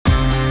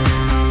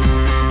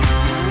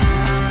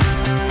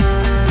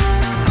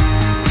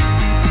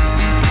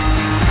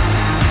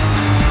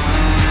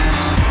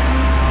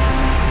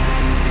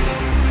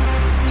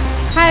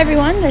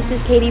everyone, this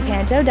is Katie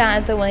Panto down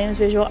at the Williams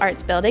Visual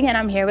Arts Building, and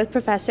I'm here with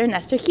Professor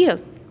Nestor Gil.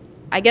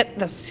 I get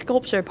the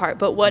sculpture part,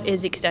 but what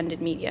is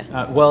extended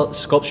media? Well,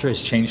 sculpture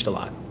has changed a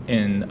lot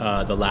in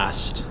the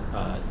last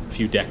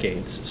few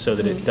decades, so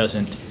that it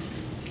doesn't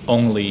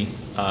only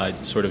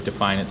sort of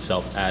define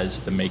itself as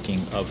the making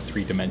of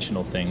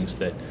three-dimensional things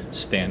that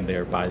stand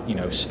there by,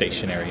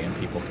 stationary and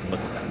people can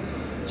look at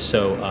them.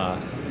 So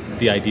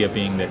the idea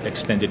being that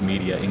extended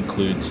media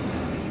includes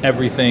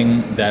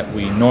everything that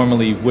we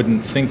normally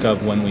wouldn't think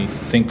of when we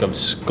think of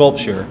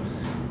sculpture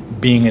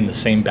being in the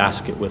same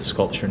basket with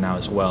sculpture now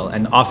as well.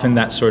 And often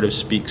that sort of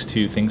speaks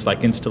to things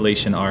like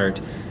installation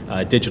art,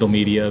 digital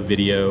media,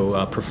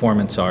 video,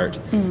 performance art.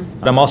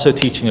 But I'm also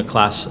teaching a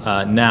class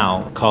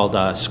now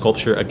called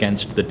Sculpture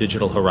Against the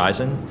Digital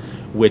Horizon,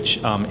 which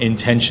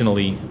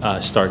intentionally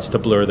starts to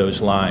blur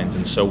those lines.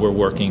 And so we're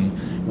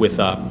working with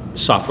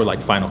software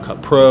like Final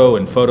Cut Pro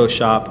and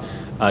Photoshop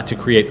to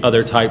create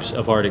other types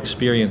of art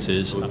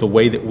experiences. The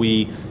way that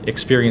we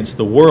experience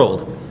the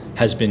world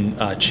has been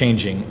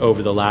changing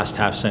over the last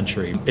half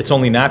century. It's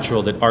only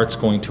natural that art's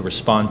going to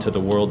respond to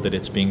the world that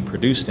it's being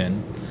produced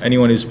in.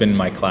 Anyone who's been in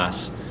my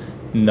class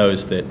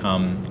knows that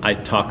I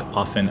talk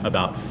often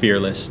about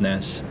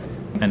fearlessness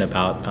and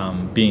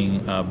about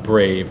being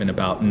brave and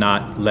about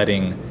not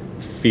letting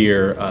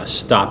fear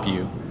stop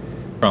you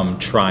from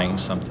trying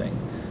something.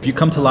 If you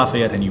come to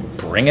Lafayette and you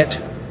bring it,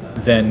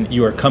 then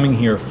you are coming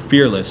here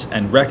fearless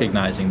and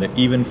recognizing that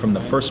even from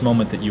the first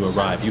moment that you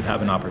arrive, you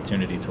have an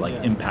opportunity to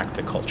impact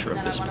the culture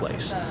of this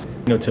place.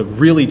 To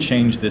really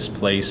change this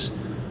place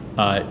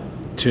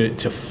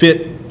to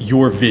fit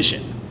your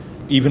vision,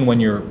 even when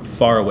you're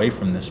far away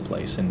from this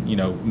place and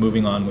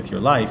moving on with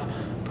your life,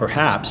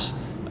 perhaps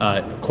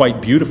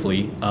quite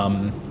beautifully,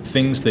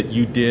 things that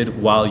you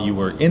did while you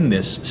were in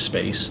this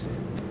space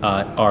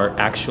are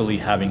actually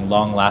having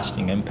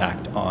long-lasting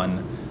impact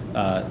on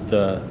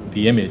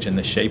the image and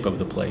the shape of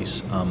the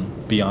place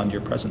beyond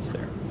your presence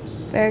there.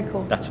 Very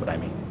cool. That's what I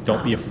mean.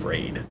 Don't be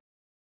afraid.